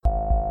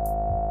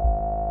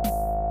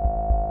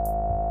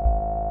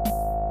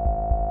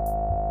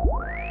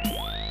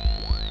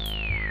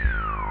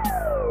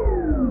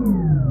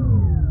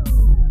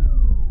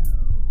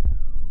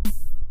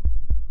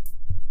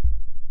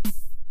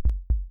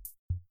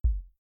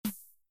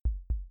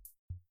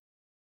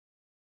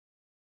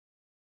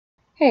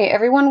Hey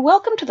everyone,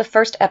 welcome to the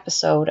first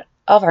episode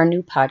of our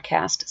new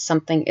podcast,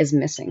 Something is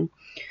Missing.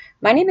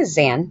 My name is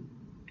Zan.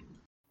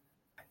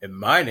 And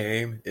my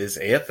name is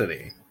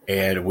Anthony,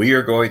 and we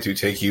are going to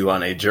take you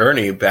on a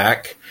journey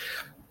back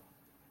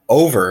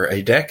over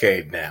a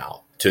decade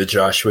now to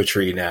Joshua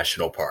Tree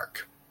National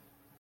Park.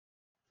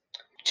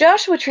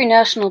 Joshua Tree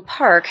National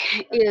Park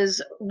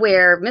is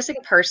where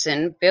missing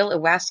person Bill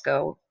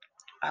Ewasko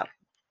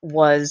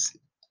was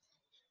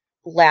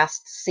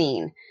last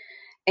seen,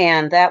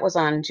 and that was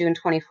on June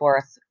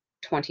 24th,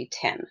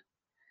 2010.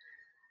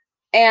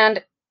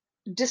 And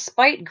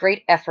despite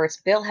great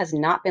efforts, Bill has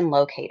not been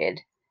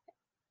located,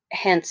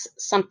 hence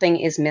something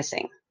is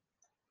missing.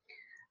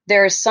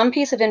 There is some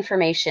piece of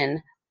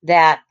information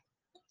that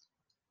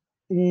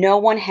no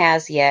one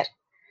has yet,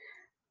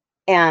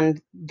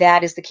 and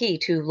that is the key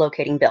to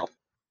locating Bill.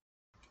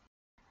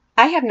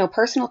 I have no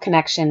personal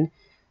connection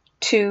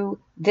to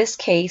this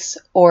case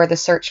or the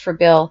search for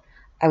Bill.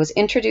 I was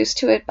introduced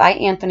to it by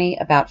Anthony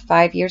about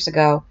 5 years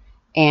ago,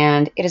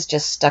 and it has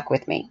just stuck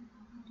with me.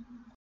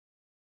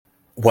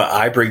 What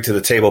I bring to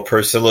the table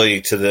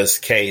personally to this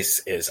case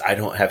is I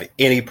don't have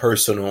any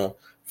personal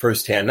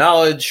firsthand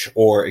knowledge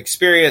or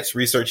experience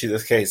researching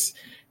this case.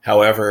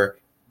 However,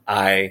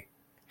 I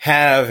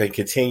have and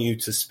continue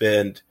to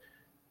spend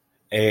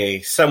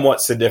a somewhat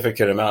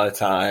significant amount of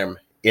time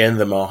in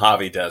the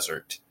Mojave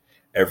Desert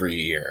every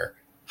year,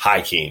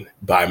 hiking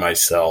by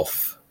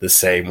myself the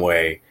same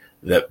way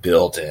that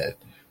Bill did.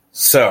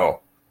 So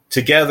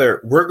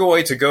together, we're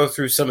going to go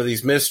through some of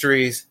these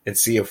mysteries and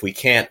see if we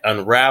can't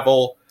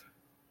unravel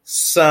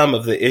some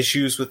of the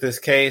issues with this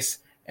case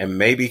and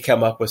maybe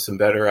come up with some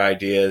better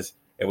ideas.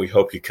 And we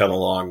hope you come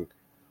along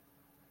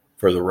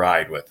for the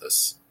ride with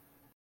us.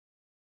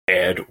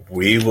 And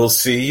we will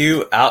see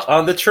you out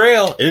on the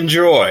trail.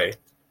 Enjoy.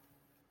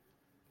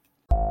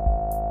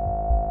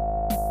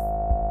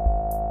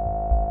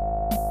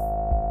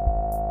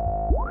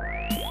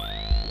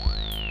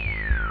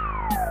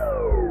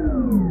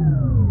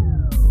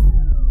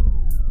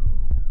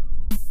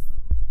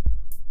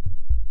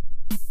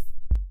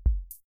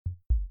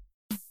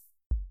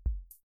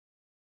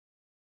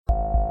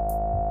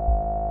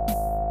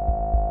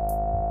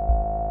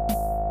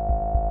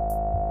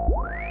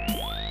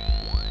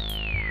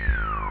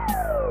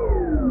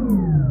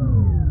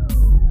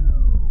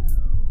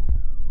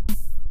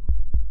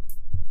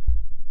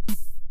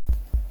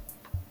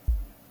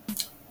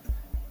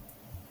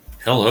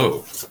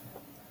 Hello.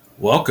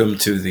 Welcome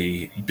to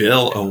the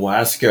Bill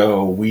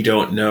Ewasko We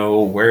Don't Know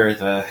Where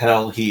the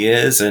Hell He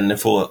Is and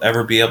If We'll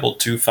Ever Be Able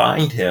to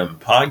Find Him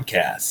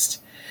podcast.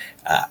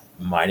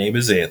 My name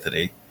is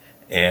Anthony,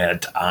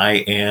 and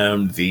I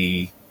am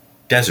the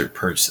desert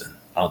person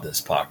on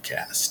this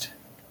podcast.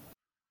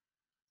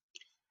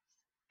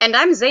 And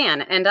I'm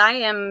Zan, and I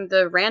am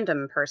the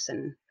random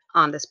person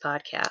on this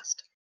podcast.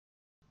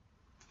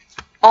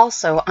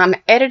 Also, I'm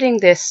editing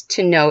this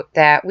to note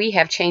that we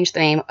have changed the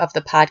name of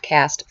the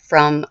podcast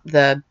from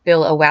the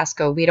Bill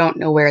Ewasko We Don't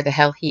Know Where the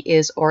Hell He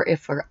Is or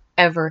If We'll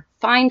Ever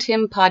Find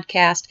Him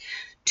podcast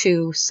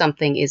to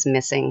Something is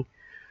Missing,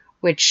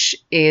 which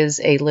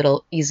is a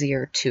little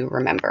easier to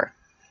remember.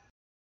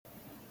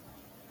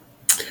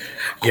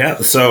 Yeah,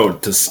 so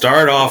to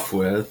start off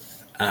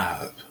with,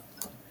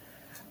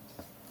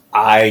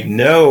 I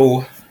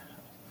know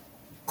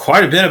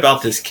quite a bit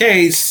about this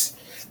case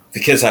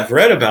because I've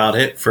read about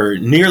it for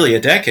nearly a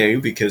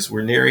decade, because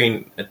we're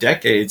nearing a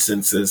decade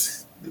since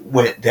this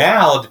went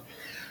down.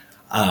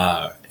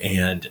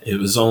 And it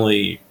was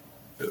only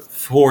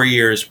 4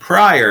 years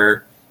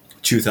prior,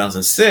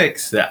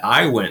 2006, that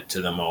I went to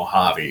the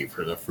Mojave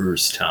for the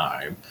first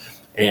time.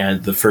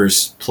 And the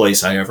first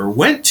place I ever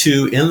went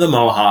to in the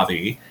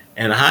Mojave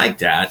and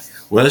hiked at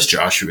was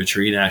Joshua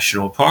Tree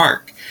National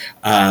Park.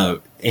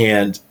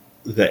 And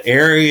the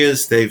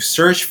areas they've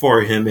searched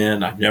for him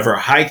in, I've never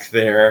hiked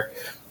there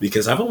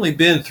because I've only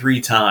been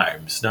 3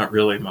 times. Not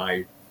really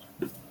my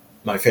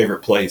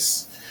favorite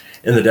place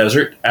in the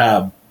desert.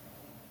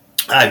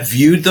 I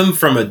viewed them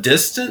from a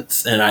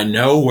distance, and I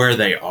know where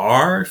they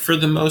are for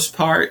the most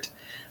part.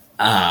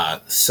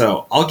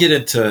 So I'll get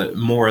into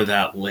more of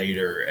that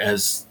later,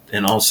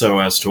 and also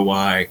as to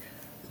why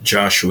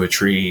Joshua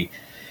Tree,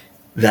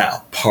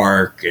 that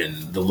park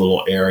and the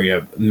little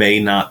area, may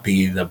not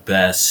be the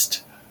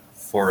best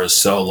for a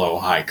solo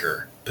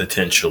hiker,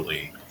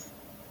 potentially.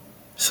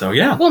 So,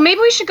 yeah. Well,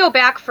 maybe we should go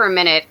back for a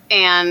minute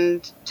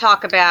and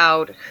talk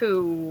about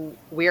who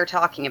we're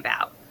talking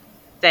about.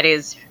 That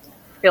is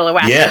Bill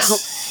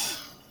Ewasko.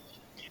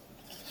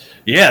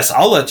 Yes,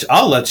 I'll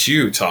let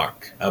you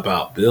talk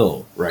about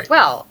Bill right now.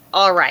 Well,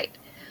 all right.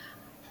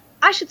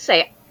 I should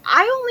say,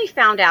 I only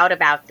found out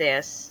about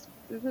this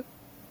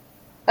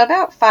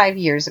about 5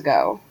 years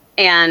ago.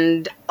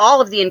 And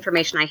all of the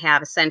information I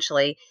have,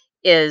 essentially,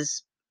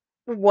 is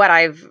what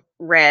I've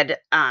read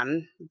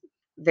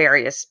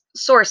various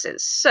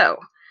sources. So,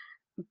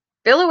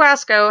 Bill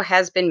Ewasko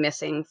has been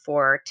missing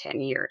for 10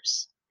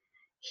 years.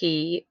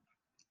 He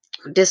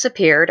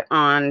disappeared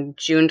on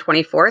June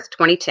 24th,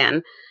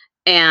 2010.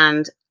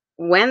 And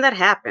when that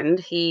happened,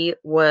 he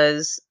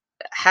was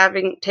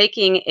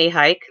taking a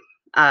hike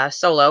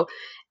solo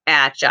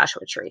at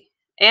Joshua Tree.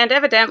 And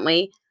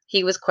evidently,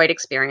 he was quite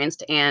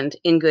experienced and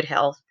in good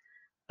health,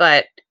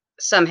 but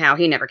somehow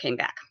he never came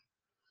back.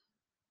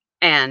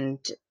 And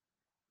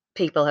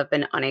people have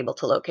been unable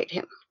to locate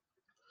him.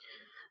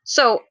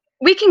 So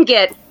we can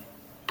get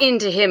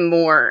into him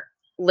more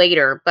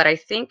later, but I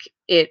think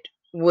it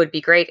would be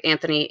great,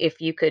 Anthony,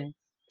 if you could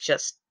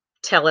just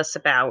tell us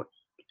about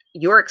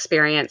your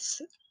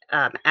experience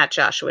at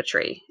Joshua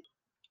Tree.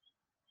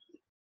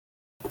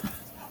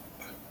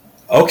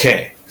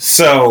 Okay,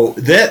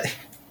 the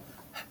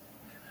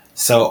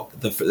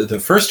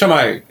first time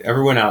I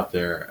ever went out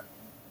there,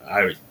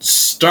 I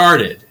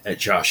started at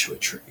Joshua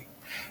Tree,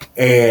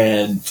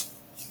 and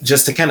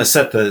just to kind of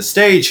set the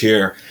stage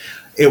here,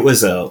 it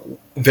was a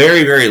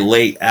very, very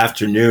late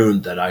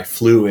afternoon that I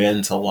flew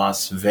into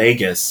Las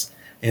Vegas.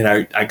 And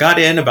I got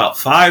in about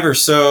 5 or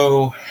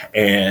so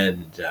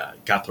and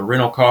got the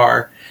rental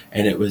car.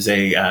 And it was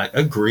a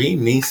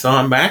green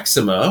Nissan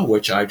Maxima,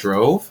 which I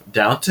drove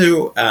down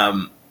to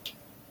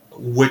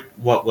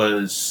what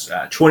was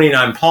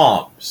 29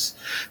 Palms.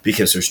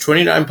 Because there's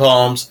 29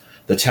 Palms,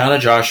 the town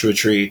of Joshua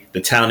Tree,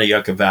 the town of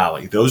Yucca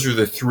Valley. Those are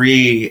the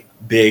three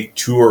big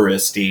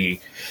touristy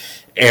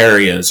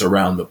areas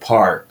around the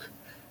park,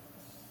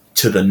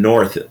 to the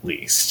north at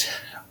least.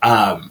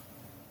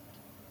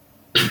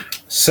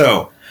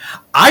 So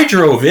I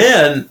drove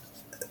in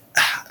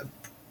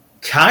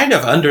kind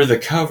of under the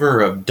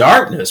cover of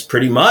darkness,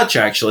 pretty much,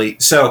 actually.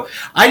 So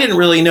I didn't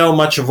really know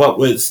much of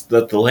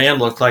that the land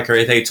looked like or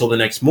anything until the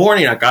next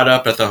morning. I got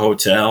up at the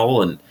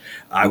hotel and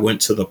I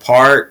went to the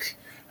park,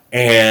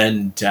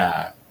 and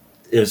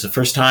it was the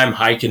first time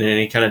hiking in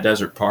any kind of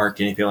desert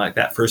park, anything like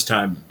that. First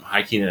time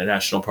hiking in a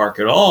national park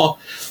at all.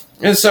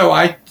 And so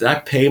I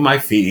pay my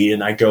fee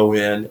and I go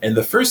in. And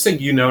the first thing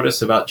you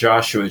notice about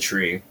Joshua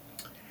Tree,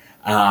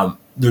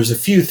 there's a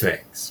few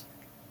things.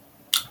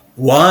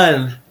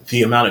 One,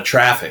 the amount of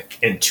traffic.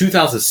 In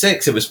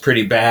 2006, it was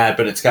pretty bad,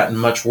 but it's gotten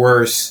much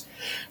worse.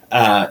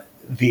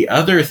 The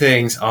other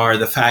things are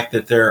the fact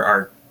that there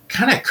are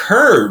kind of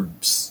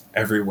curbs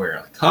everywhere,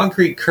 like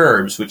concrete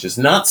curbs, which is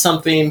not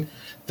something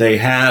they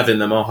have in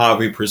the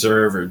Mojave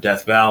Preserve or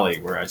Death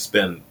Valley, where I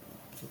spend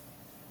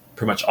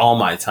pretty much all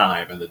my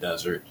time in the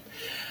desert.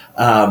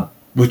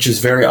 Which is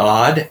very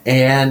odd.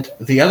 And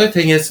the other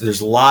thing is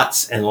there's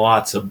lots and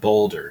lots of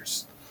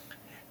boulders.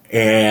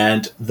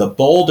 And the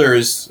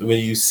boulders, when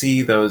you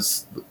see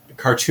those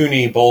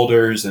cartoony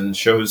boulders and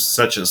shows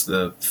such as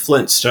the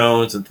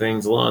Flintstones and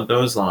things along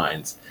those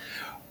lines,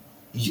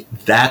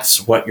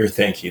 that's what you're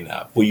thinking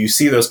of. When you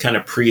see those kind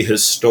of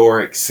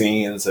prehistoric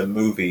scenes and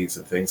movies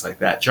and things like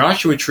that,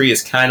 Joshua Tree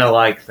is kind of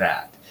like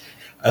that,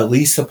 at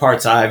least the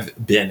parts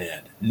I've been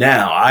in.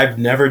 Now, I've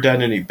never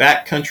done any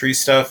backcountry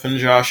stuff in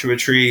Joshua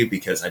Tree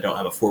because I don't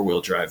have a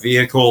four-wheel drive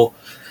vehicle.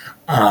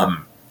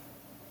 Of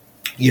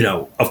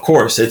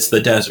course, it's the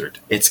desert.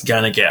 It's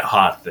going to get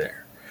hot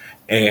there.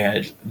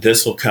 And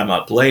this will come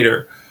up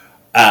later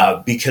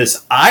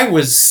because I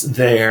was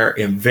there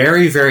in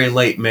very, very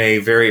late May,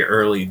 very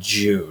early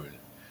June.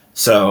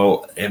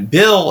 So, and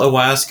Bill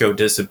Ewasko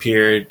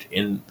disappeared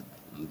in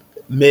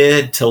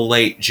mid to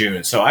late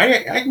June. So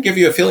I can give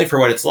you a feeling for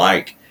what it's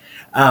like.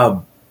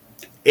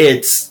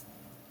 It's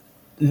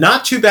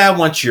not too bad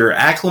once you're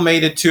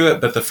acclimated to it,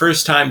 but the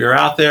first time you're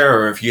out there,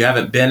 or if you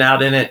haven't been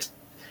out in it,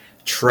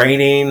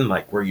 training,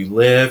 like where you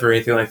live or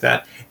anything like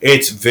that,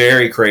 it's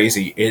very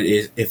crazy.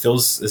 It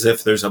feels as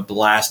if there's a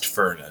blast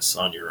furnace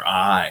on your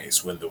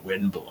eyes when the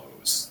wind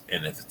blows,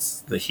 and if it's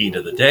the heat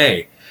of the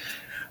day.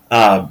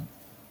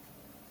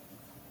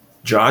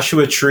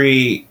 Joshua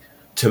Tree,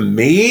 to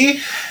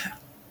me,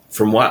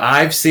 from what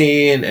I've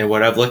seen and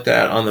what I've looked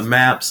at on the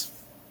maps,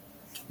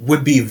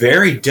 would be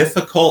very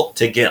difficult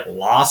to get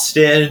lost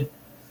in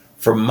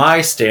from my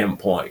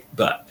standpoint,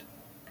 but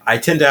I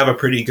tend to have a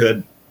pretty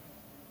good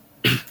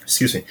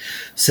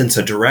sense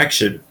of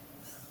direction,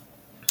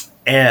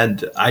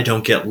 and I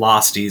don't get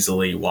lost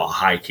easily while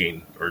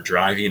hiking or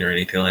driving or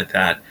anything like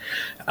that.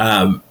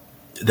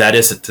 That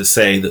isn't to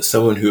say that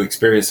someone who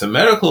experienced a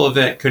medical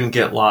event couldn't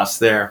get lost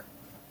there.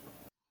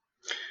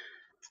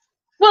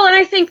 Well, and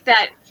I think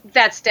that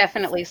that's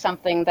definitely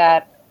something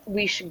that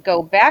we should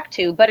go back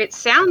to, but it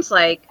sounds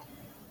like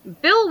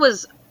Bill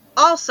was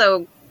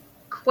also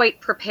quite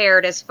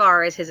prepared as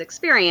far as his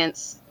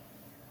experience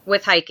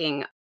with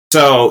hiking.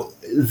 So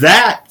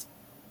that,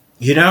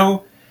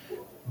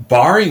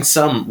 barring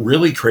some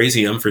really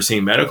crazy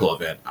unforeseen medical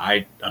event,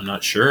 I'm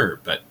not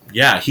sure. But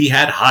yeah, he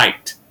had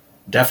hiked.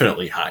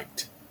 Definitely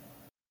hiked.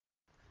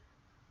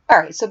 All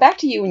right, so back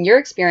to you and your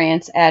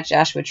experience at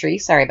Joshua Tree.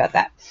 Sorry about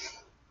that.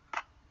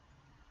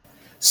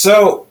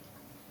 So,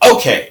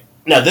 okay.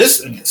 Now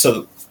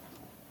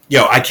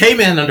I came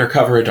in under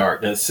cover of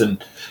darkness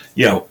and,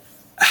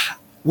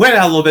 went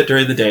out a little bit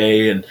during the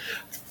day and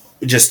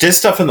just did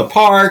stuff in the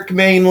park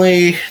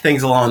mainly,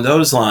 things along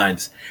those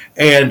lines.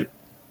 And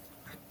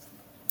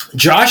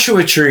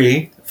Joshua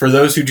Tree, for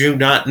those who do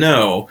not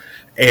know,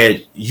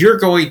 and you're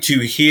going to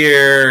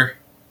hear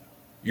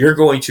you're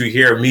going to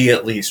hear me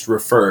at least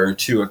refer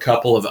to a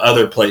couple of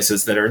other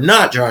places that are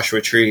not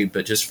Joshua Tree,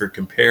 but just for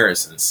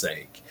comparison's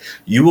sake.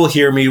 You will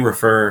hear me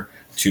refer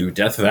to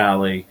Death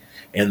Valley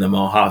and the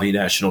Mojave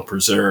National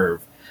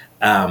Preserve.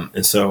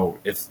 And so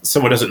if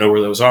someone doesn't know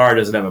where those are,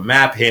 doesn't have a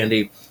map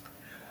handy,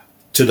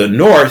 to the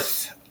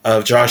north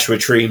of Joshua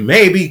Tree,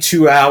 maybe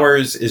 2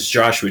 hours, is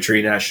Joshua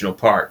Tree National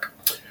Park.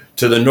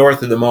 To the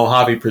north of the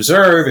Mojave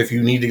Preserve, if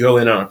you need to go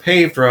in on a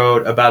paved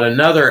road, about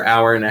another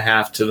hour and a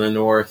half to the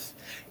north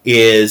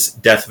is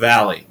Death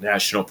Valley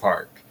National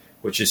Park,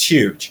 which is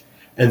huge.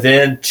 And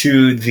then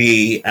to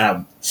the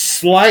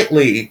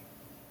slightly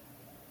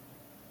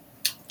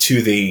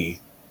to the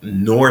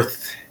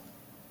north,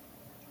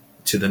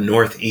 to the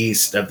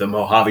northeast of the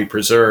Mojave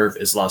Preserve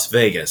is Las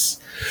Vegas.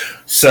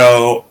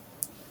 So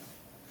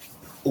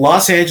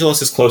Los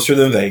Angeles is closer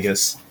than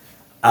Vegas.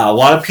 A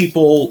lot of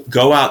people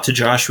go out to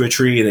Joshua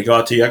Tree. They go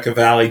out to Yucca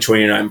Valley,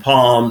 29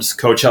 Palms,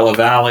 Coachella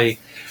Valley,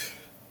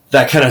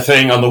 that kind of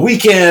thing on the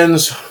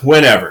weekends,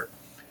 whenever.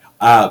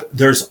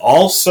 There's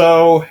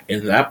also,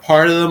 in that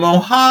part of the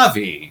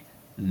Mojave,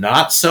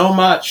 not so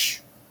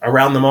much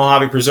around the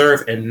Mojave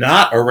Preserve and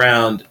not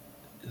around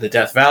the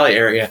Death Valley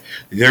area,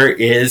 there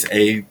is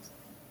a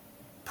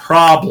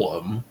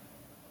problem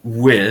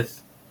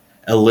with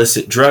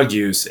illicit drug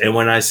use. And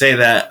when I say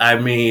that, I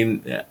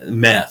mean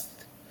meth.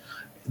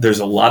 There's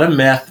a lot of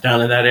meth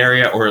down in that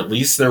area, or at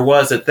least there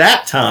was at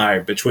that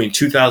time between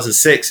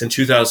 2006 and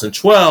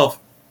 2012,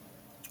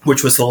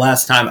 which was the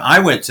last time I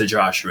went to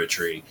Joshua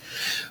Tree,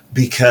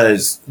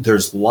 because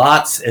there's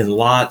lots and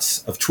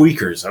lots of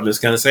tweakers. I'm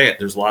just going to say it.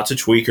 There's lots of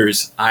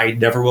tweakers. I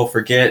never will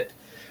forget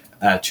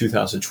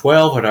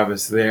 2012 when I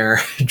was there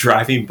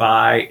driving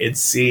by and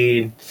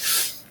seeing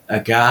a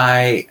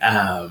guy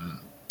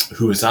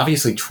who was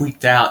obviously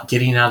tweaked out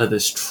getting out of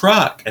this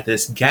truck at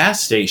this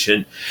gas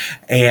station.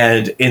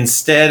 And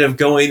instead of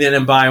going in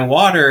and buying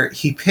water,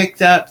 he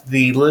picked up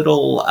the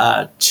little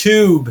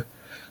tube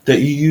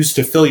that you use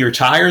to fill your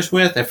tires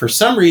with. And for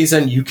some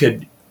reason, you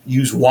could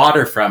use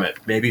water from it,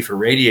 maybe for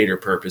radiator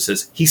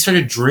purposes. He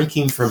started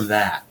drinking from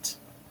that.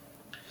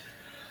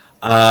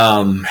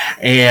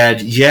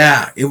 And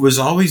yeah, it was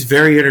always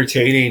very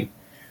entertaining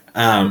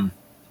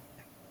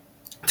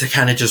to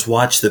kind of just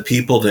watch the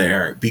people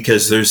there,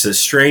 because there's this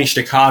strange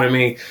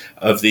dichotomy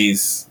of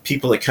these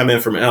people that come in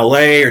from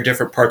LA or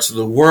different parts of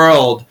the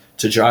world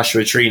to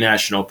Joshua Tree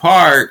National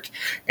Park,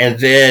 and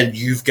then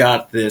you've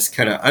got this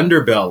kind of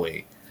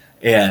underbelly.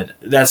 And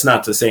that's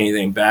not to say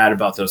anything bad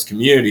about those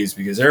communities,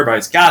 because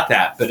everybody's got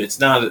that, but it's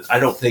not, I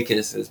don't think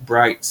it's as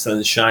bright,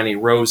 sunshiny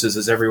roses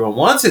as everyone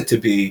wants it to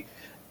be.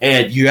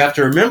 And you have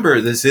to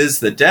remember, this is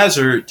the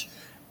desert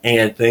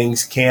and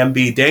things can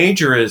be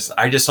dangerous.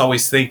 I just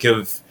always think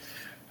of,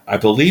 I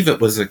believe it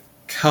was a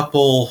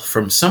couple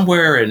from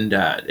somewhere, and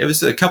it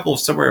was a couple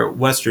somewhere in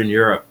Western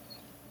Europe.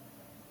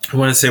 I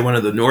want to say one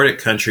of the Nordic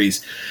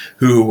countries,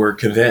 who were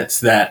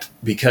convinced that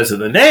because of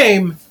the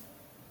name,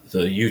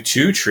 the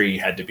U2 tree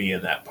had to be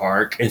in that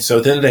park. And so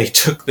then they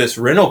took this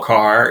rental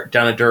car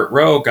down a dirt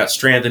road, got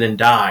stranded, and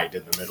died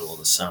in the middle of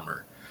the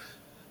summer.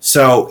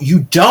 So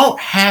you don't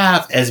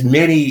have as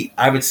many,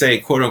 I would say,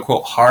 quote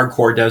unquote,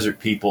 hardcore desert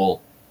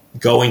people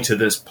going to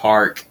this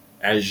park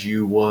as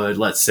you would,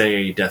 let's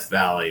say, Death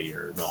Valley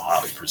or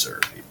Mojave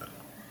Preserve even.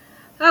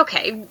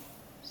 Okay,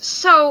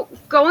 so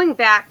going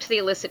back to the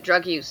illicit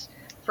drug use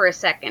for a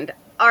second,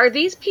 are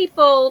these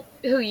people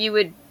who you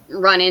would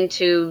run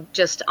into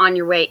just on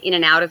your way in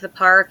and out of the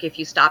park if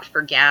you stopped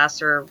for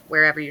gas or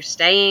wherever you're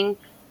staying?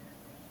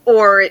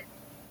 Or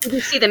do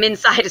you see them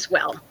inside as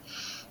well?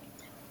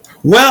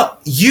 Well,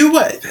 you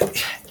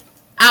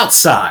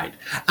outside.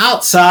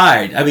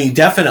 I mean,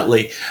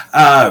 definitely.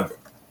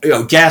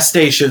 Gas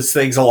stations,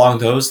 things along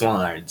those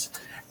lines.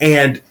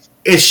 And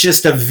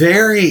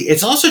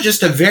it's also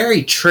just a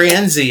very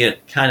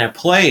transient kind of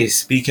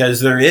place,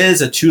 because there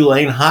is a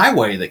 2-lane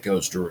highway that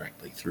goes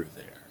directly through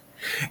there.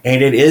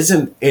 And it's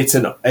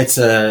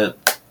a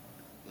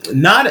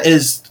not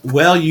as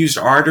well used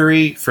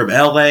artery from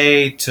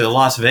LA to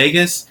Las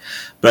Vegas.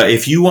 But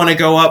if you want to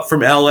go up from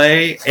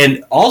LA,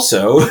 and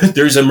also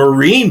there's a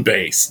Marine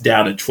base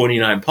down in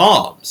 29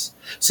 Palms.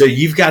 So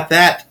you've got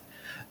that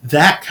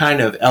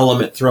kind of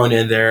element thrown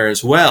in there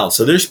as well.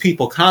 So there's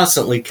people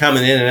constantly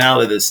coming in and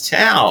out of this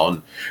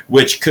town,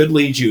 which could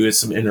lead you in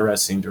some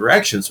interesting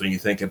directions when you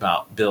think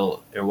about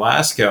Bill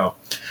Ewasko.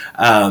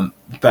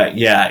 But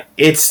yeah,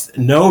 it's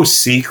no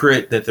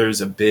secret that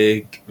there's a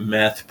big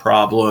meth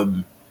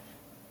problem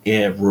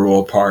in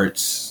rural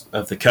parts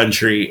of the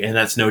country, and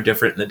that's no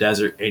different in the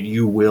desert, and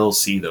you will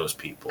see those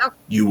people. Oh.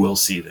 You will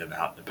see them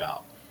out and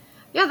about.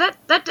 Yeah,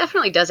 that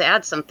definitely does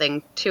add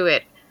something to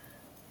it.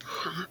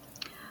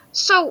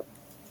 So,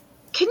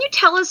 can you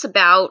tell us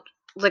about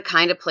the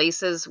kind of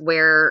places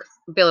where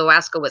Bill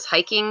Ewasko was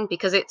hiking?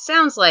 Because it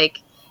sounds like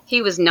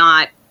he was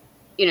not,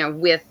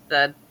 with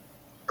the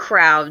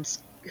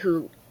crowds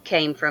who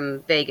came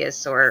from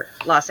Vegas or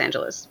Los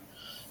Angeles.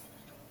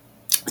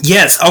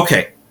 Yes,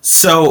 okay.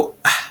 So,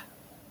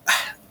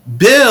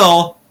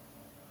 Bill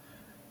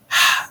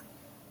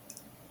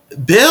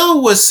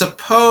Bill was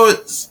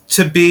supposed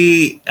to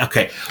be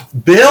okay.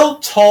 Bill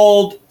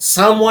told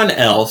someone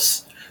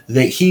else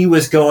that he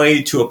was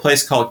going to a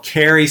place called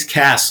Carey's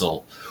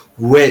Castle,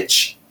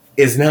 which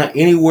is not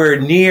anywhere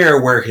near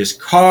where his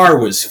car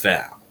was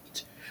found.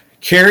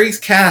 Carey's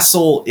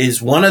Castle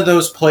is one of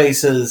those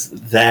places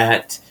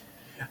that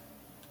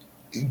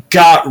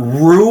got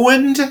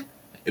ruined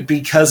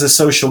because of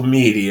social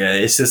media.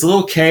 It's this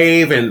little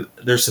cave, and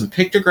there's some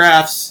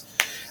pictographs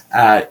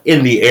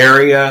in the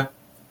area,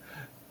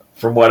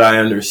 from what I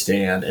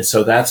understand. And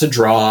so that's a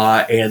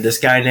draw. And this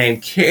guy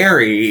named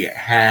Carey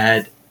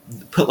had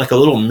put like a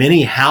little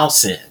mini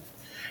house in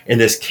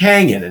this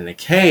canyon in a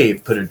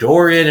cave, put a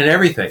door in and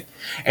everything.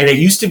 And it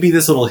used to be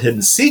this little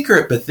hidden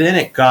secret, but then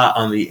it got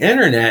on the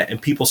internet and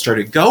people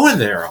started going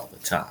there all the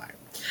time.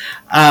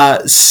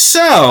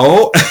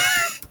 So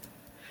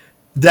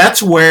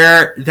that's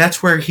where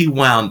he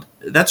wound.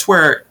 That's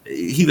where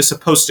he was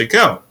supposed to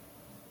go.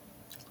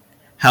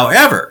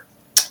 However,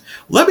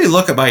 let me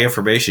look at my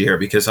information here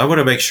because I want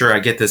to make sure I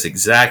get this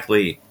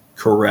exactly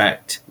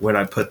correct when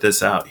I put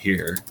this out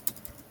here.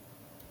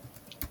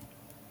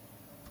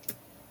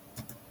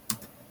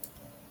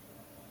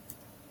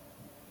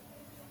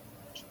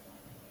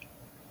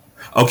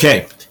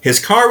 Okay, his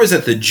car was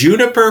at the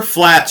Juniper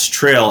Flats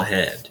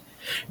trailhead.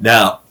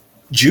 Now,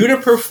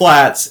 Juniper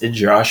Flats in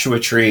Joshua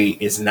Tree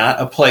is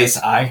not a place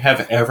I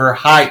have ever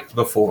hiked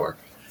before.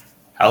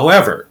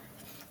 However,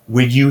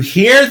 when you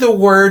hear the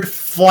word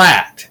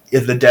flat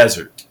in the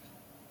desert,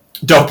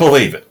 don't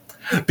believe it.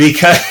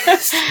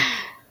 Because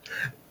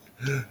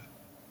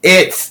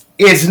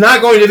it's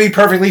not going to be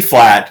perfectly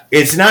flat.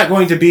 It's not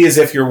going to be as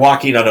if you're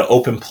walking on an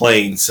open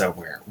plain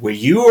somewhere. When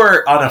you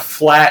are on a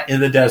flat in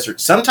the desert,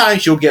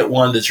 sometimes you'll get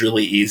one that's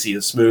really easy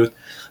and smooth,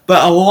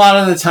 but a lot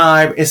of the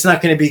time it's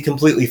not going to be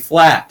completely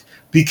flat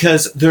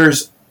because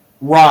there's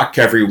rock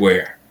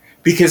everywhere.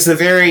 Because the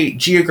very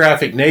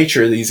geographic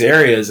nature of these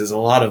areas is a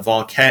lot of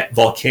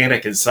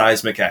volcanic and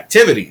seismic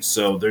activity.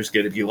 So there's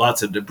going to be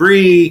lots of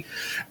debris.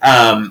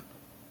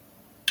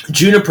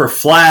 Juniper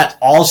Flat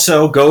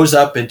also goes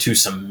up into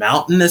some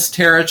mountainous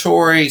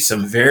territory,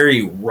 some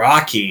very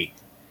rocky,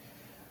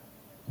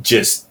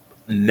 just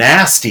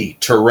nasty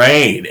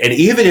terrain. And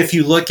even if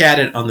you look at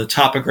it on the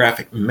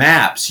topographic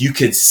maps, you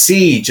could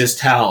see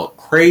just how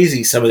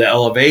crazy some of the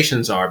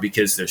elevations are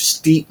because they're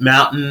steep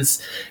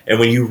mountains. And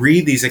when you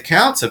read these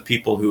accounts of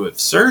people who have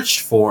searched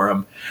for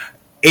them,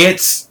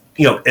 it's,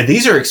 and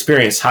these are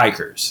experienced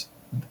hikers.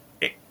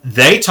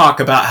 They talk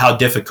about how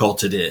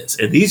difficult it is.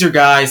 And these are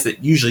guys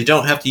that usually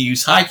don't have to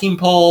use hiking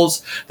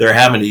poles. They're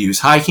having to use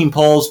hiking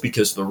poles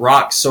because the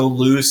rock's so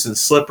loose and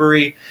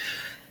slippery.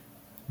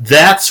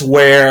 That's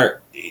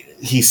where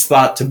he's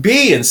thought to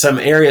be in some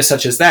area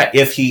such as that,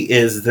 if he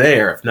is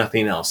there, if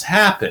nothing else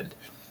happened.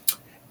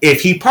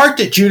 If he parked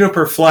at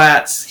Juniper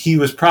Flats, he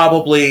was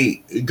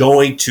probably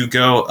going to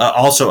go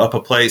also up a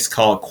place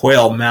called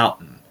Quail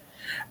Mountain.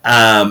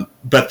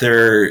 But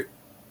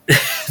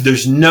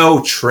there's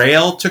no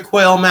trail to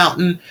Quail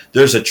Mountain.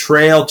 There's a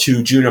trail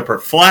to Juniper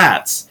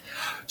Flats.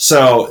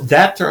 So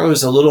that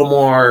throws a little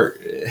more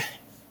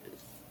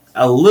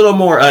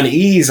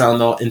unease on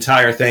the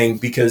entire thing,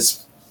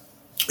 because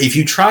if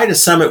you try to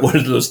summit one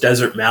of those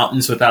desert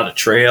mountains without a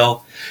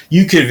trail,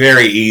 you could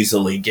very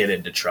easily get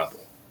into trouble.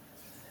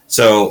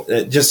 So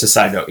just a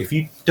side note, if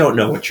you don't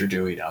know what you're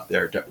doing out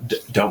there,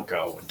 don't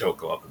go and don't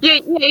go up. Yeah,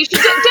 you should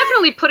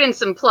definitely put in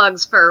some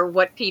plugs for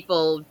what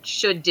people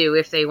should do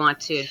if they want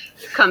to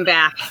come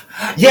back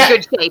in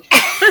good shape.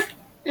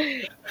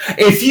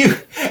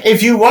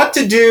 If you want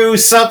to do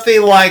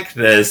something like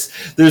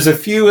this, there's a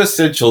few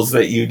essentials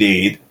that you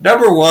need.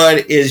 Number one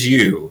is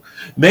you.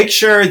 Make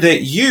sure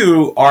that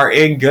you are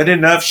in good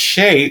enough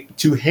shape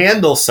to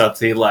handle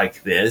something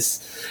like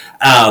this.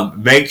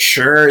 Make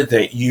sure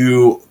that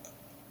you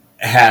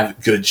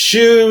have good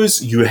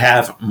shoes, you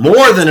have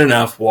more than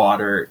enough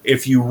water.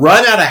 If you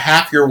run out of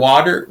half your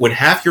water, when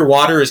half your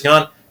water is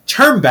gone,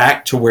 turn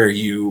back to where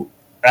you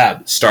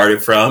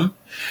started from.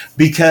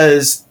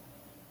 Because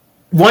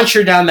once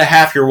you're down to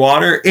half your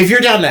water, if you're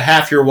down to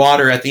half your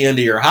water at the end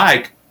of your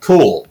hike,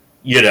 cool.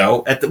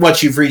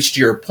 Once you've reached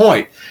your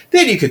point,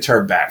 then you could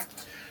turn back.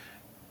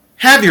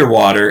 Have your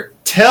water.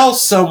 Tell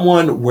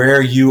someone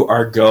where you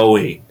are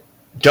going.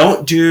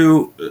 Don't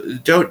do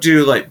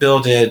like Bill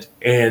did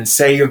and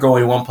say you're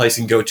going one place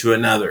and go to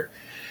another.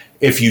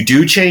 If you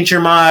do change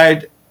your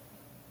mind,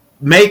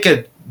 make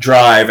a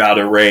drive out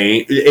of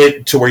range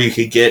to where you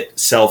could get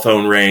cell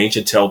phone range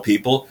and tell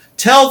people.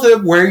 Tell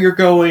them where you're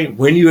going,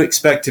 when you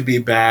expect to be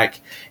back.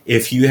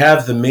 If you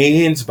have the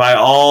means, by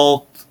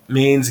all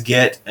means,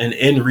 get an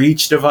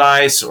in-reach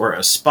device or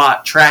a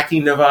spot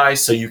tracking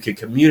device so you can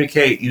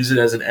communicate. Use it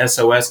as an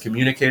SOS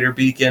communicator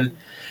beacon.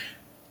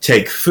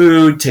 Take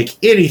food, take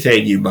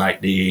anything you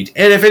might need.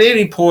 And if at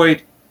any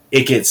point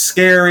it gets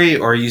scary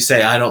or you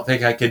say, I don't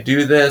think I could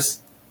do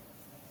this,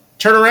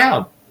 turn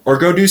around or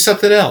go do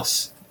something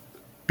else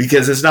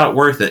because it's not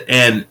worth it.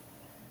 And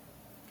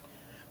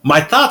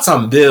my thoughts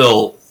on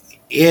Bill,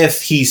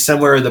 if he's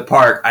somewhere in the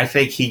park, I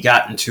think he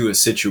got into a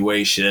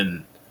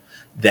situation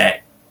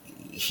that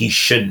he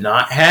should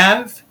not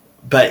have.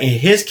 But in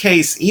his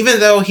case, even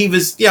though he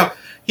was,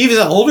 he was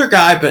an older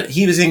guy, but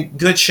he was in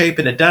good shape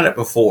and had done it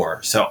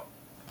before. So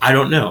I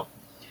don't know.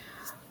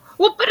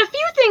 Well, but a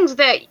few things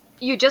that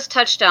you just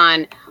touched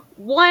on.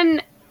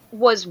 One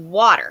was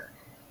water.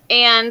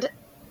 And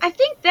I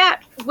think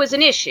that was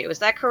an issue. Is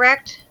that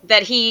correct?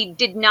 That he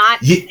did not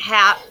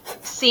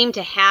seem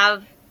to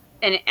have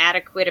an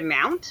adequate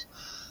amount?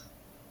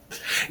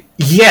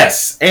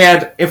 Yes,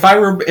 and if I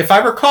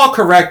recall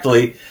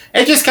correctly,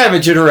 and just kind of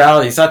a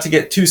generality, it's not to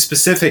get too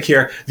specific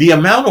here, the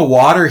amount of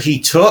water he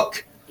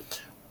took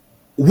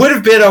would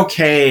have been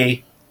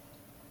okay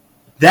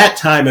that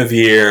time of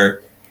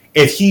year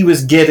if he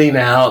was getting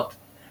out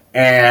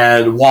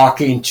and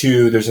walking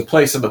to, there's a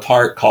place in the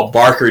park called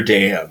Barker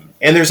Dam,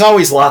 and there's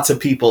always lots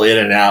of people in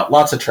and out,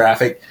 lots of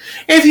traffic.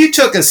 If you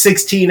took a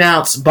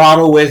 16-ounce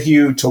bottle with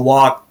you to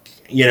walk,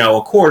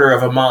 a quarter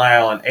of a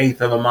mile, an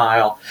eighth of a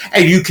mile,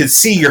 and you could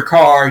see your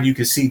car and you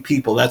could see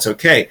people, that's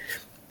okay.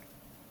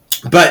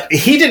 But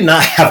he did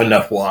not have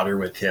enough water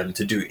with him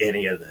to do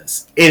any of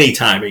this, any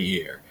time of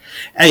year.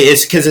 And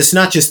it's because it's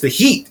not just the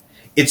heat,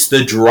 it's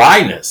the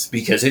dryness,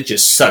 because it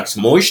just sucks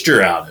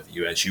moisture out of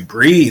you as you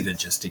breathe and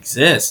just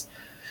exists.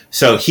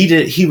 So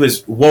he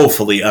was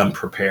woefully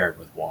unprepared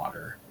with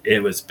water.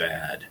 It was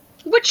bad.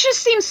 Which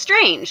just seems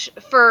strange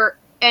for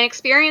an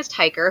experienced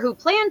hiker who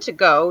planned to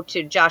go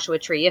to Joshua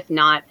Tree, if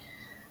not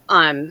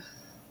the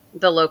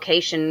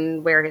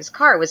location where his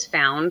car was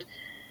found.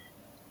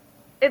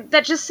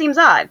 That just seems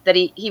odd that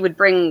he would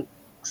bring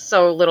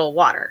so little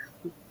water.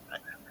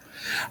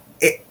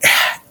 It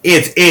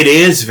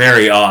is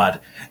very odd.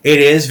 It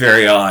is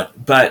very odd.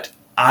 But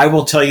I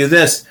will tell you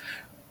this.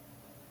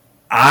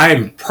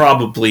 I'm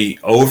probably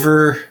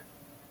over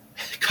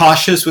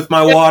cautious with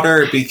my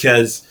water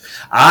because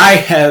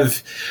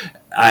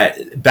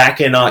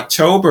back in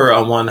October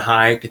on one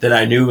hike that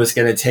I knew was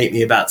going to take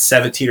me about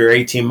 17 or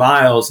 18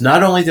 miles,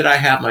 not only did I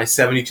have my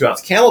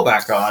 72-ounce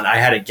Camelback on, I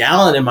had a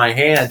gallon in my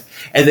hand,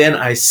 and then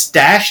I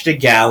stashed a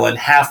gallon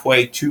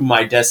halfway to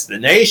my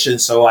destination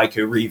so I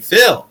could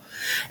refill.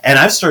 And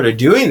I've started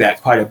doing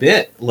that quite a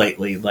bit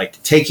lately,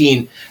 like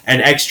taking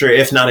an extra,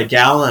 if not a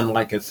gallon,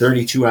 like a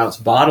 32-ounce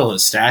bottle and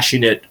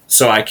stashing it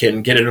so I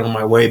can get it on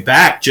my way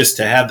back just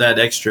to have that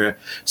extra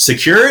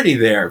security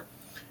there.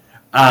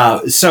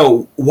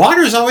 So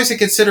water is always a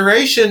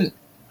consideration.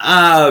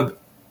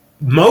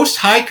 Most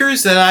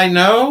hikers that I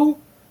know,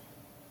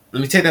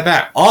 let me take that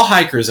back. All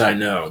hikers I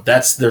know,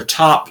 that's their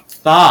top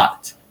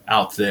thought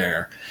out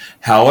there.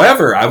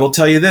 However, I will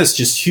tell you this,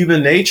 just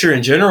human nature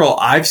in general,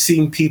 I've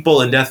seen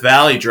people in Death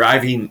Valley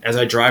driving, as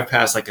I drive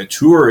past like a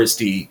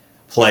touristy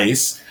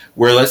place,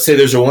 where let's say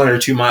there's a 1 or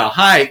 2 mile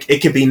hike,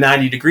 it could be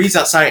 90 degrees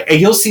outside,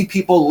 and you'll see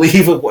people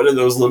leave with one of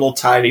those little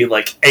tiny,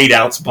 like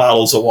 8-ounce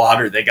bottles of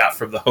water they got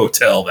from the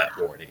hotel that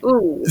morning.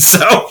 Ooh.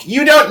 So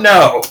you don't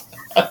know.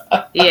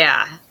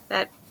 Yeah,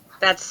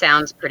 that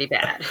sounds pretty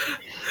bad.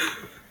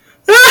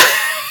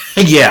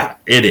 Yeah,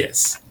 it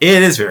is.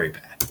 It is very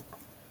bad.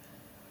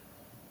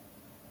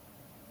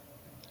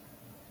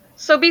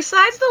 So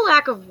besides the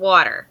lack of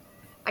water,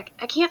 I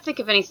can't think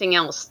of anything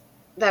else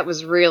that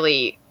was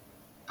really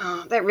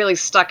that really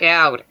stuck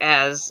out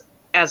as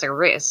a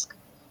risk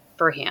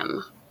for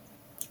him.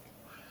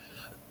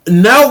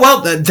 No,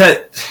 well,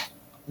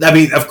 I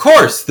mean, of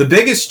course, the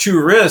biggest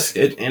true risk,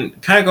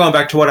 and kind of going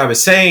back to what I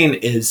was saying,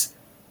 is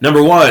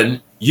number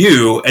one,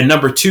 you, and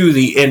number two,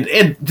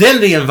 and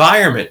then the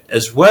environment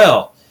as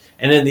well.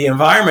 And in the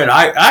environment,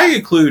 I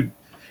include,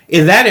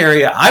 in that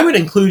area, I would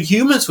include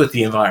humans with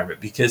the environment,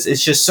 because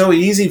it's just so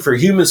easy for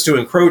humans to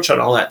encroach on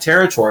all that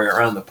territory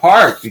around the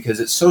park because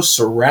it's so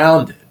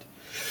surrounded.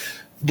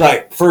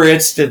 Like, for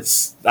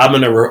instance, I'm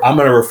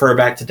gonna refer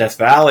back to Death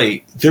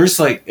Valley. There's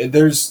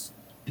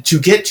to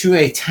get to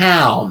a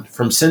town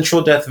from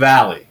Central Death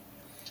Valley,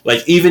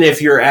 like even if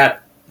you're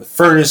at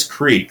Furnace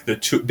Creek, the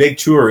big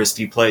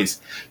touristy place,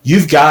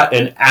 you've got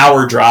an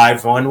hour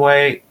drive one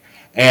way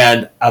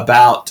and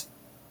about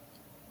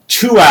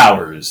 2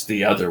 hours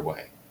the other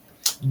way.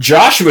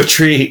 Joshua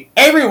Tree,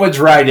 everyone's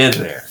right in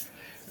there,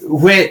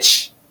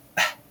 which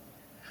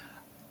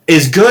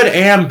is good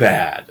and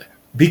bad,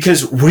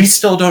 because we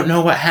still don't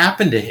know what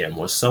happened to him.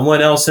 Was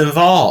someone else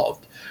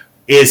involved?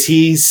 Is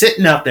he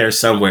sitting out there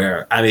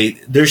somewhere? I mean,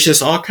 there's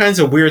just all kinds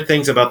of weird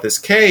things about this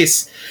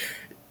case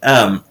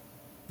that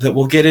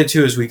we'll get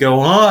into as we go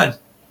on.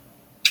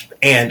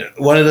 And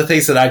one of the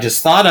things that I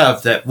just thought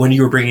of, that when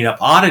you were bringing up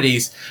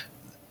oddities,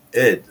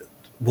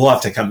 we'll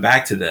have to come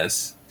back to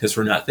this because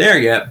we're not there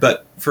yet.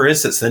 But for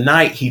instance, the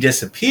night he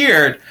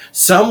disappeared,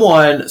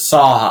 someone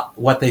saw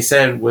what they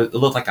said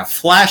looked like a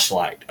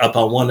flashlight up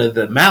on one of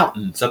the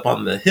mountains, up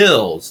on the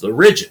hills, the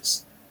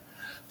ridges.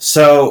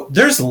 So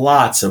there's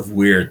lots of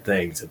weird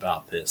things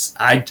about this.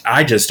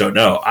 I just don't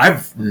know.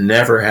 I've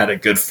never had a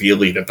good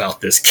feeling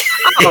about this case.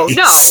 Oh,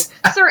 no,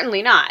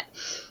 certainly not.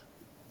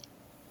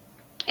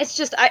 It's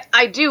just,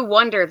 I do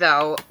wonder,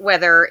 though,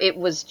 whether it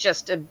was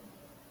just an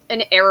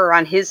error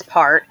on his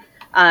part,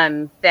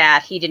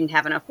 that he didn't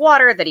have enough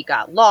water, that he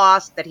got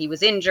lost, that he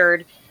was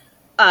injured.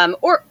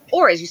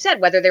 Or as you said,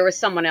 whether there was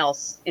someone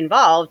else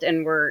involved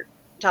and we're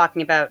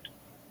talking about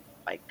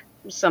like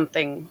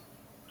something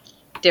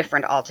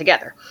different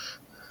altogether.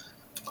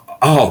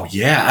 Oh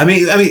yeah, I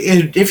mean,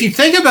 if you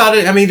think about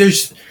it, I mean,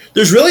 there's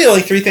really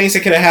only three things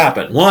that could have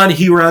happened. One,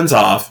 he runs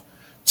off.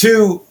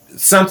 Two,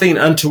 something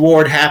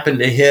untoward happened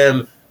to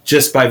him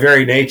just by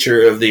very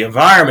nature of the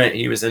environment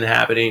he was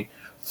inhabiting.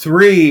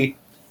 Three,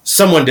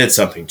 someone did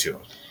something to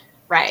him.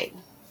 Right.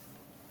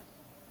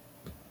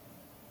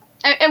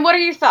 And what are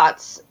your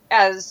thoughts,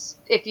 as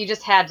if you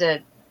just had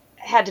to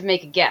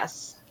make a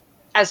guess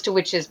as to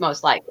which is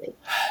most likely?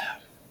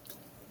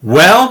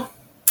 Well,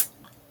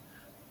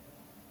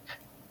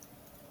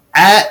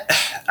 at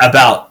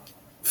about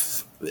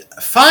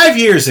 5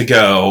 years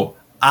ago,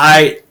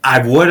 I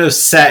would have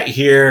sat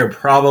here and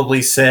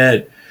probably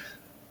said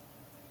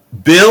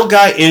Bill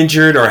got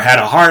injured or had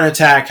a heart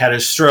attack, had a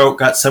stroke,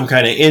 got some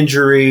kind of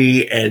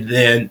injury, and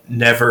then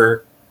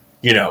never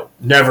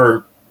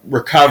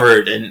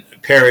recovered and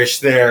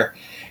perished there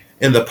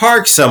in the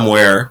park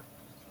somewhere,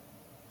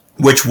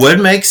 which would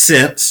make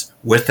sense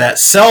with that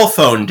cell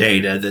phone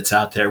data that's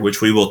out there,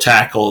 which we will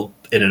tackle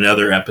in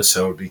another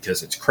episode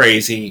because it's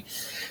crazy.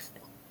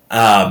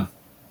 You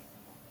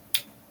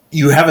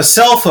have a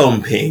cell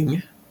phone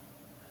ping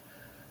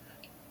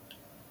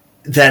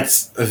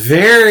that's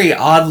very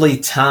oddly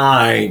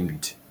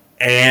timed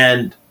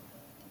and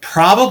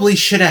probably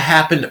should have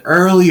happened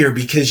earlier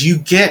because you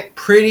get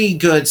pretty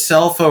good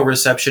cell phone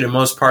reception in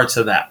most parts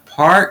of that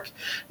park.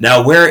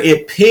 Now, where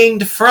it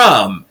pinged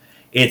from,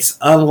 it's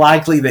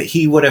unlikely that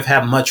he would have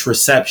had much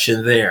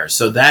reception there.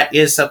 So that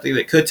is something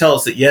that could tell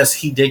us that, yes,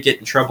 he did get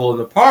in trouble in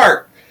the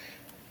park.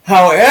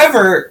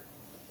 However,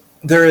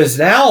 there is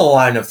now a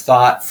line of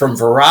thought from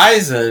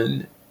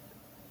Verizon,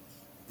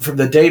 from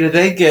the data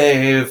they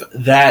gave,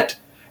 that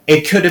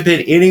it could have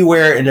been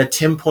anywhere in a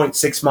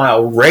 10.6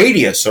 mile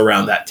radius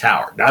around that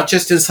tower, not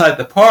just inside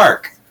the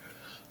park.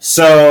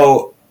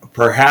 So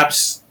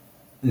perhaps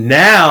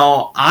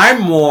now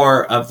I'm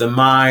more of the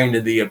mind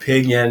and the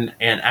opinion,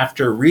 and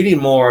after reading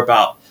more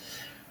about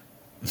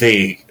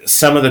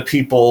some of the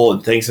people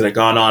and things that have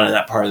gone on in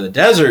that part of the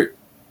desert,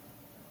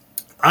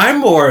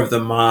 I'm more of the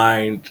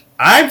mind,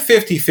 I'm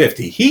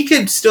 50-50. He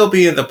could still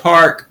be in the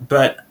park,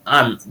 but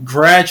I'm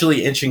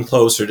gradually inching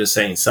closer to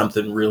saying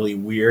something really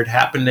weird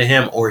happened to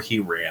him or he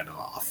ran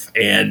off.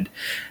 And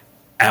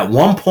at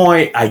one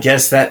point, I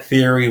guess that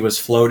theory was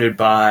floated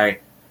by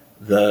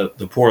the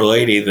poor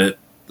lady that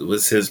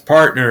was his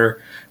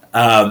partner,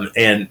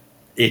 and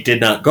it did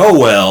not go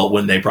well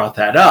when they brought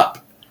that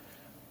up.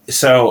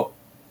 So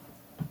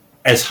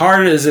as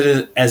hard as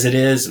it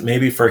is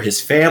maybe for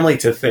his family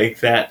to think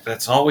that,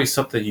 that's always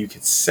something you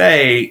could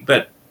say,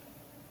 but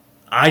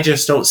I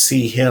just don't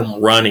see him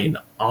running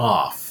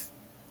off.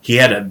 He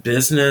had a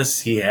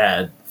business, he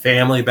had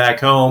family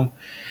back home,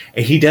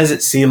 and he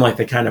doesn't seem like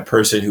the kind of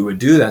person who would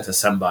do that to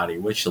somebody,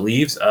 which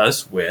leaves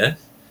us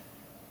with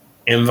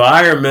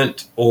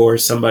environment or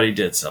somebody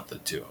did something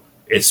to him.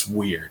 It's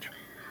weird.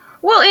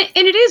 Well,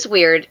 and it is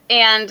weird.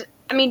 And,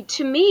 I mean,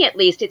 to me at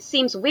least, it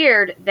seems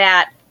weird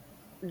that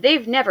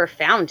they've never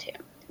found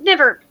him.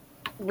 Never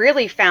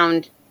really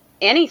found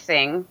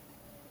anything.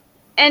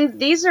 And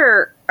these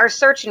are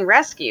search and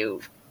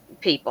rescue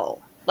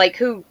people, like,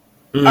 who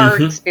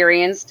are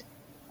experienced,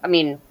 I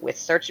mean, with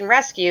search and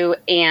rescue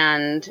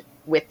and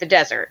with the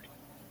desert.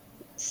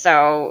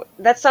 So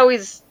that's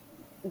always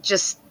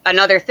just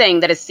another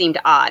thing that has seemed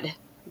odd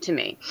to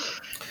me.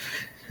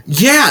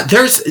 Yeah,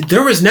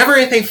 there was never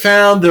anything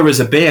found. There was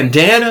a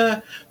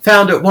bandana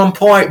found at one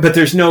point, but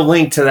there's no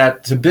link to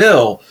that to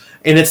Bill,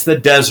 and it's the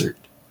desert.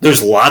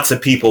 There's lots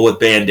of people with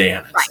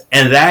bandanas, right.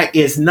 And that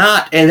is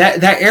not, and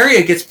that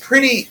area gets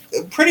pretty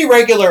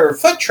regular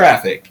foot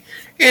traffic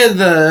in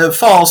the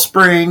fall,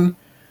 spring,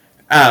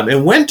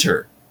 and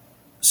winter.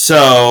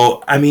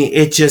 So, I mean,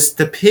 it just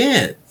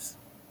depends.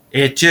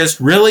 It just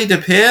really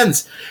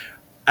depends.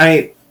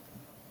 And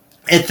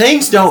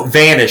things don't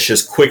vanish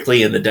as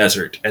quickly in the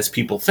desert as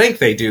people think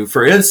they do.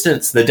 For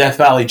instance, the Death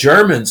Valley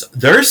Germans,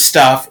 their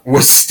stuff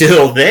was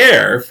still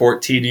there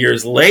 14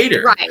 years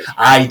later.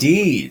 Right.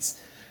 IDs,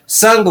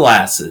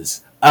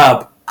 sunglasses.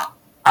 I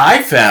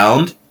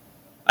found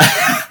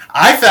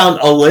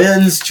a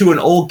lens to an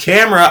old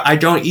camera I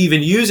don't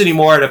even use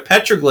anymore at a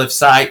petroglyph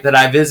site that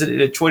I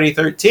visited in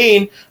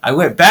 2013. I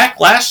went back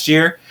last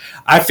year.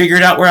 I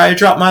figured out where I had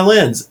dropped my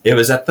lens. It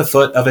was at the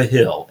foot of a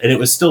hill, and it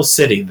was still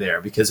sitting there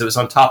because it was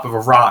on top of a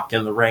rock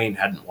and the rain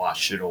hadn't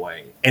washed it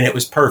away, and it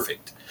was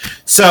perfect.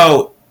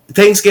 So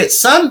things get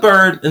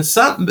sunburned and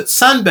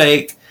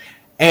sunbaked,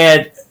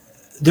 and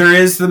there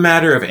is the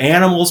matter of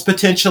animals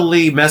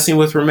potentially messing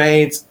with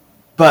remains,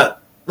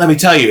 but let me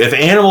tell you, if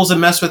animals have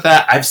messed with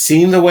that, I've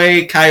seen the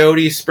way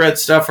coyotes spread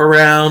stuff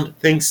around,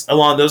 things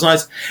along those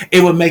lines,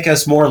 it would make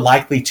us more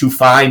likely to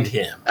find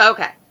him.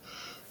 Okay.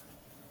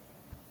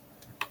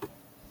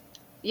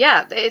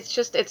 Yeah, it's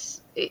just, it's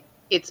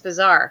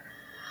bizarre.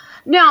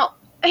 Now,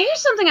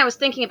 here's something I was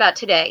thinking about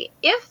today.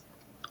 If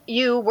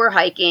you were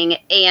hiking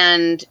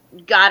and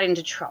got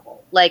into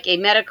trouble, like a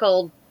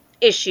medical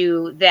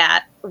issue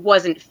that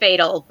wasn't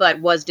fatal but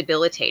was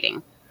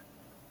debilitating.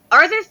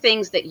 Are there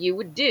things that you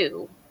would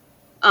do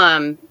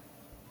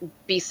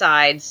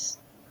besides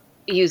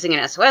using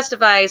an SOS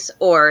device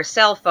or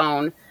cell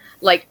phone,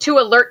 like to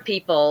alert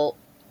people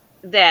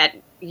that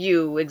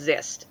you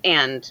exist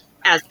and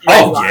as where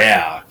you Oh are?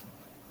 yeah.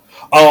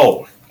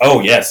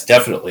 Oh yes,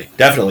 definitely,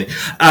 definitely.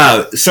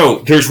 So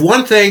there's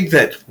one thing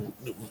that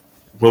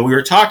when we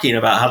were talking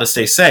about how to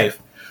stay safe,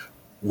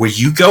 when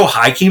you go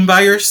hiking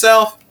by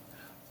yourself,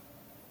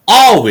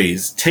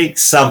 always take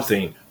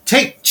something.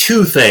 Take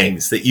two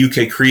things that you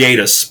can create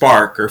a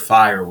spark or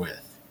fire with.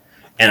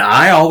 And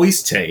I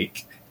always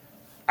take,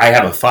 I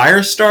have a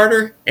fire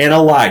starter and a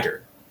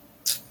lighter.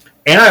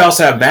 And I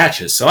also have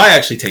matches. So I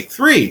actually take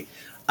three.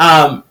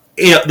 Let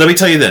me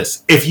tell you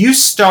this. If you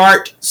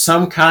start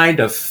some kind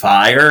of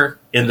fire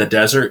in the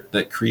desert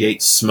that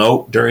creates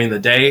smoke during the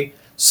day,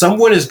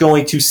 someone is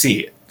going to see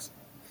it.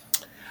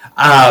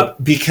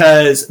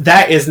 Because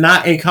that is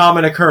not a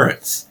common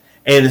occurrence.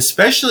 And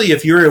especially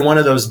if you're in one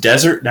of those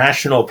desert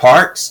national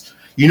parks,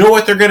 you know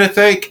what they're going to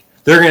think?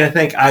 They're going to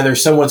think either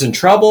someone's in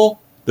trouble,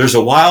 there's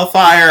a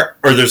wildfire,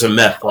 or there's a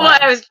meth Well,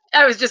 lab.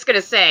 I was just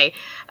gonna say,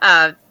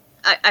 I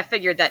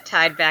figured that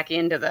tied back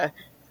into the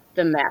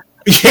meth.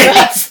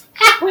 Yes.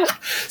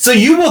 So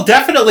you will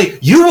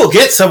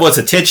get someone's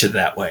attention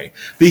that way,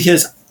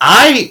 because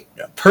I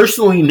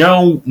personally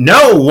know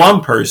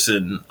one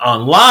person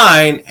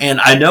online,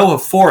 and I know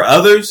of four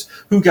others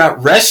who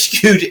got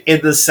rescued in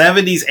the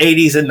 70s,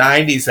 80s, and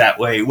 90s that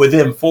way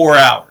within 4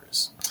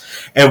 hours.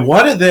 And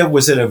one of them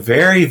was in a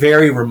very,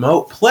 very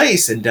remote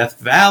place in Death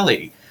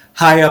Valley,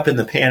 high up in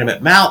the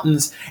Panamint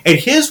Mountains, and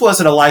his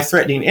wasn't a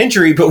life-threatening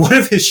injury, but one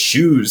of his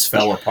shoes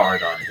fell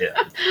apart on him.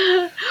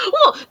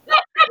 Well,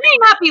 that may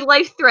not be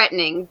life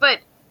threatening, but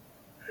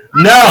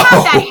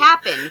have that No.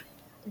 happen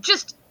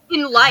just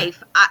in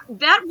life.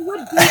 That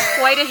would be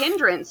quite a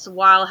hindrance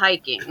while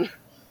hiking.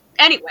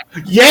 Anyway,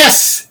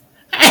 Yes.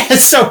 And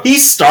so he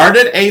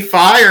started a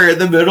fire in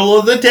the middle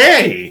of the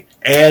day,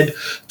 and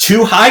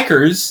two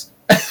hikers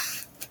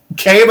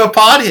came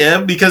upon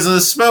him because of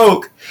the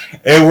smoke,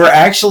 and were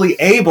actually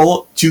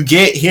able to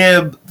get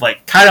him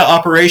like kind of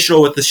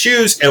operational with the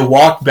shoes and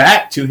walk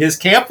back to his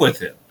camp with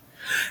him.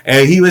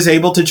 And he was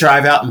able to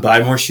drive out and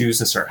buy more shoes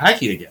and start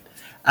hiking again.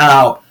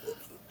 Uh,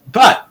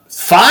 but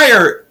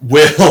fire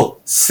will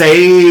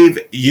save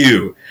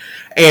you.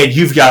 And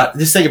you've got,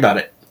 just think about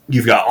it.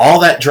 You've got all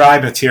that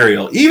dry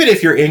material. Even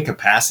if you're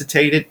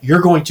incapacitated,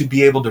 you're going to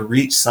be able to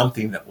reach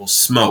something that will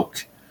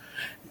smoke.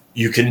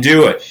 You can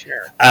do it.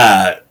 sure.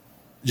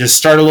 Just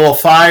start a little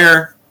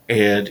fire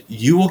and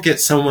you will get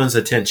someone's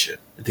attention.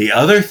 The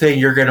other thing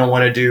you're going to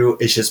want to do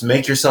is just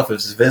make yourself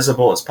as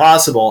visible as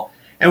possible.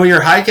 And when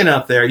you're hiking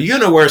out there, you're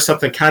going to wear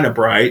something kind of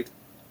bright,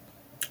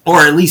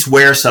 or at least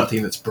wear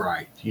something that's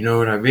bright. You know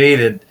what I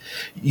mean? And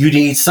you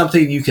need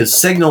something you can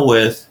signal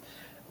with,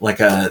 like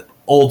a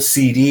old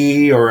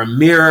CD or a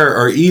mirror,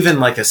 or even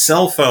like a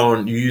cell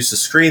phone. You use a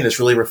screen that's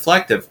really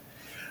reflective.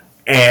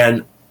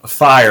 And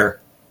fire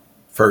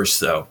first,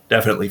 though.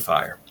 Definitely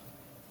fire.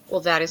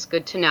 Well, that is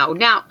good to know.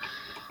 Now,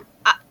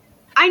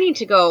 I need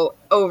to go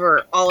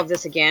over all of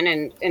this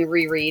again and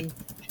reread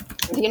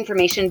the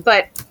information,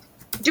 but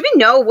do we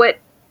know what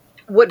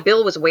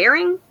Bill was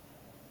wearing?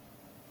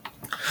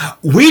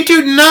 We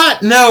do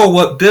not know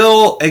what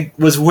Bill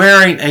was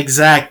wearing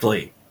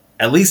exactly.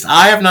 At least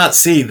I have not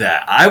seen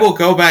that. I will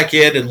go back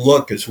in and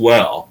look as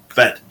well.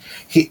 But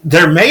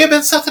there may have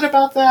been something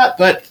about that.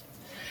 But,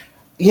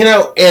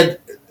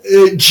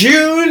 in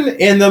June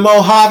in the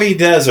Mojave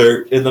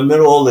Desert in the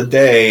middle of the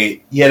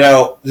day,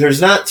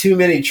 there's not too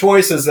many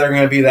choices that are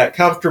going to be that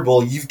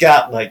comfortable. You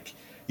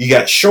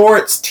got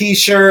shorts,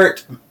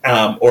 t-shirt,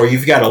 or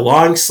you've got a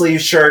long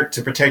sleeve shirt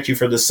to protect you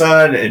from the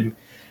sun, and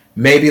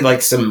maybe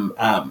like some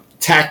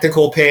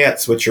tactical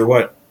pants, which are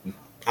what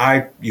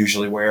I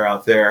usually wear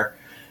out there.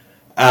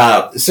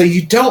 So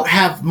you don't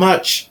have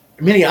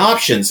many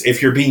options if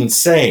you're being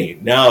sane.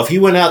 Now, if he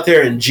went out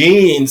there in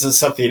jeans and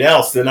something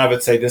else, then I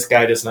would say this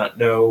guy does not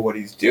know what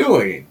he's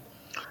doing.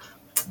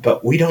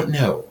 But we don't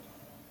know.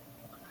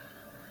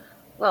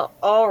 Well,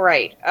 all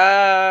right.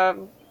 I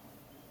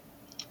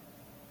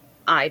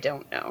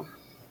don't know.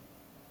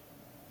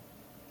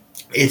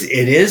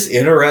 It is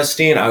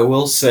interesting, I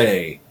will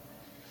say.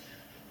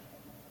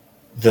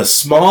 The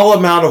small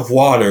amount of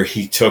water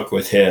he took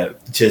with him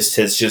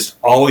has just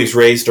always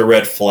raised a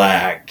red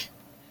flag,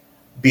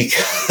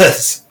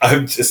 because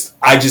I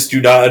just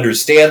do not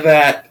understand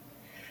that.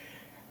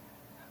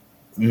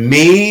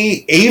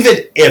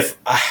 Even if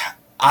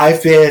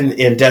I've been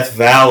in Death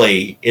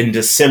Valley in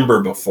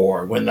December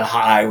before, when the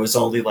high was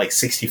only like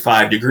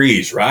 65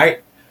 degrees,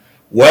 right?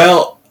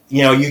 Well,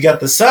 you got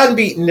the sun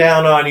beating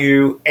down on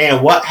you,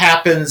 and what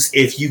happens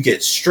if you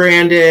get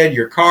stranded,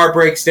 your car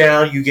breaks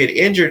down, you get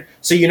injured?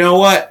 So you know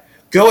what?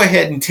 Go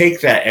ahead and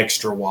take that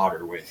extra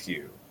water with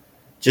you,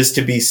 just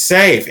to be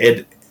safe.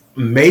 And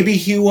maybe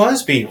he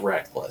was being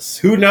reckless.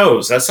 Who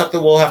knows? That's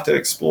something we'll have to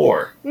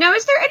explore. Now,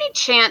 is there any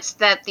chance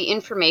that the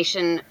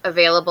information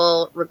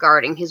available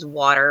regarding his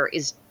water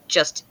is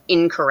just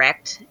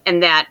incorrect,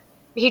 and that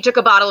he took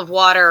a bottle of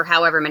water,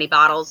 however many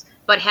bottles,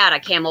 but had a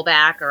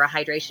Camelback or a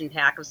hydration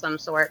pack of some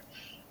sort.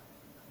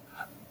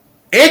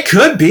 It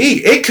could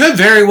be. It could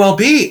very well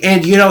be.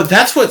 And,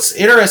 that's what's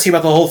interesting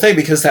about the whole thing,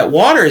 because that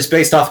water is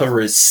based off of a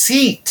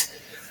receipt.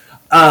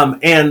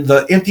 And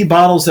the empty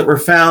bottles that were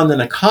found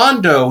in a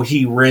condo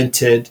he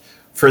rented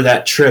for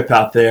that trip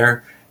out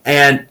there,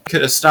 and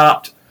could have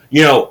stopped,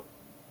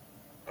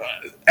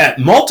 at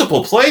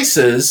multiple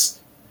places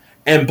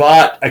and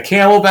bought a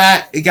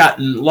Camelback,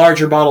 gotten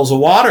larger bottles of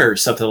water or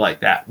something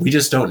like that. We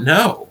just don't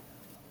know.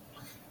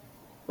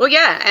 Well,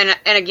 yeah,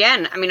 and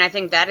again, I mean, I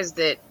think that is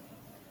the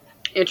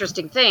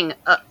interesting thing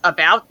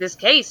about this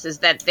case, is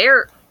that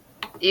there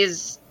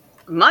is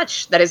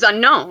much that is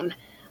unknown.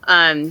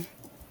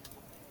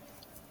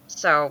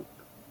 So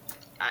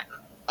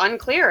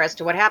unclear as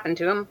to what happened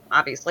to him,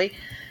 obviously.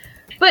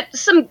 But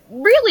some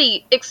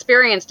really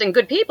experienced and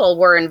good people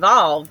were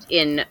involved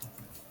in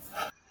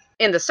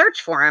the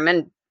search for him,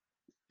 and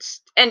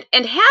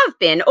have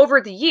been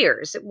over the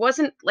years. It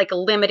wasn't like a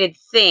limited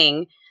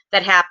thing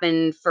that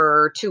happened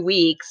for 2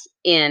 weeks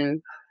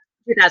in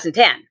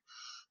 2010.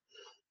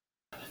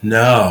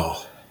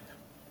 No.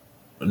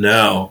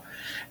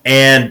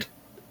 And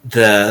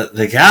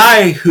the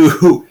guy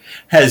who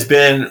has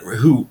been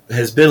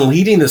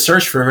leading the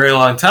search for a very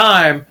long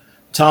time,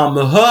 Tom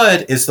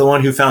Mahood, is the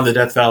one who found the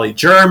Death Valley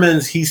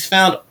Germans. He's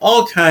found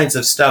all kinds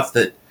of stuff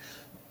that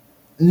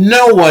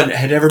no one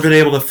had ever been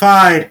able to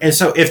find. And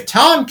so if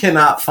Tom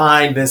cannot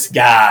find this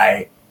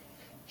guy,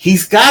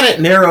 he's got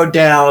it narrowed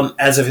down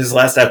as of his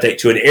last update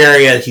to an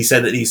area he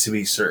said that needs to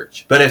be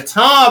searched. But if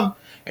Tom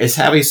is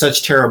having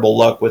such terrible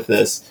luck with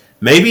this,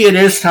 maybe it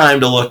is time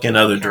to look in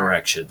other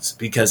directions,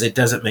 because it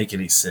doesn't make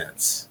any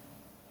sense.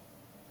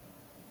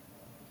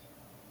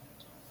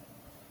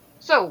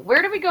 So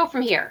where do we go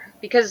from here?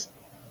 Because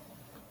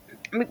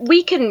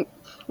we can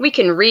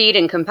read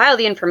and compile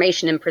the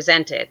information and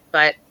present it,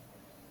 but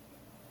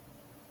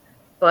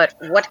what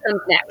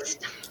comes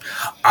next?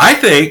 I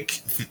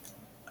think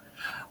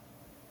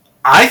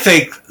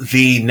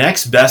the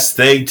next best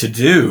thing to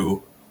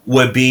do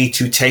would be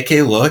to take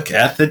a look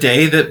at the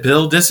day that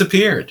Bill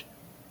disappeared.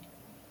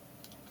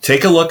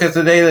 Take a look at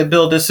the day that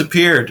Bill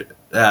disappeared.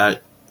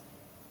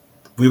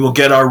 We will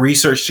get our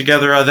research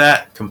together on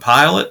that,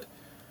 compile it,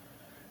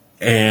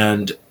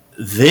 and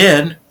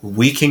then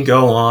we can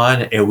go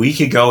on and we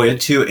can go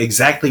into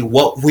exactly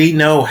what we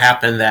know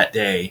happened that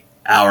day,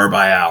 hour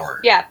by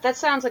hour. Yeah, that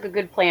sounds like a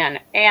good plan.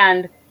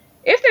 And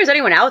if there's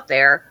anyone out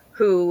there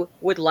who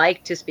would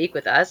like to speak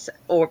with us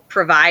or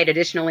provide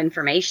additional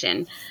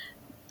information,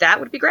 that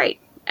would be great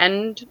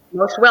and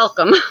most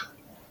welcome.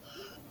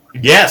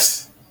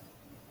 Yes.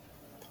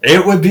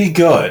 It would be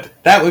good.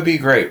 That would be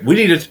great.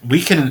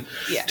 We can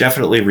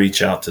definitely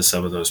reach out to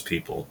some of those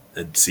people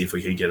and see if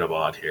we can get them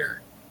on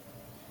here.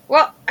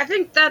 Well, I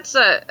think that's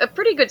a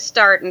pretty good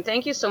start, and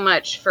thank you so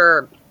much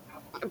for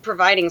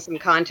providing some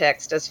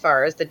context as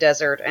far as the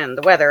desert and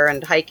the weather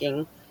and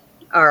hiking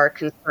are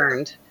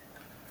concerned.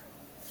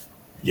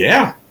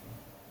 Yeah.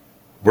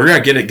 We're going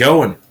to get it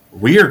going.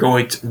 We are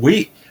going to...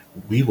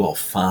 We will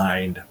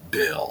find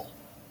Bill.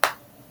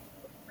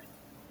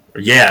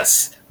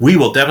 Yes, we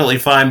will definitely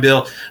find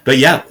Bill. But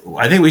yeah,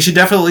 I think we should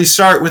definitely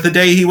start with the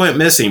day he went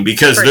missing,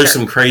 because there's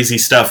some crazy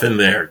stuff in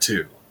there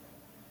too.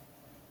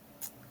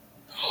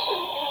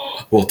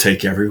 We'll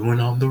take everyone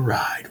on the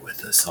ride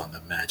with us on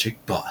the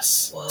magic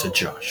bus to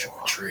Joshua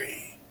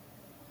Tree.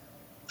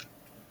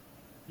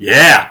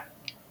 Yeah.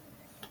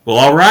 Well,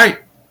 all right.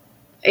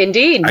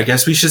 Indeed. I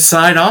guess we should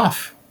sign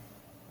off.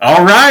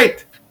 All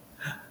right.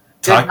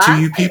 Talk to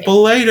you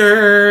people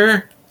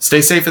later.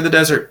 Stay safe in the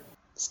desert.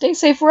 Stay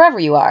safe wherever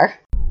you are.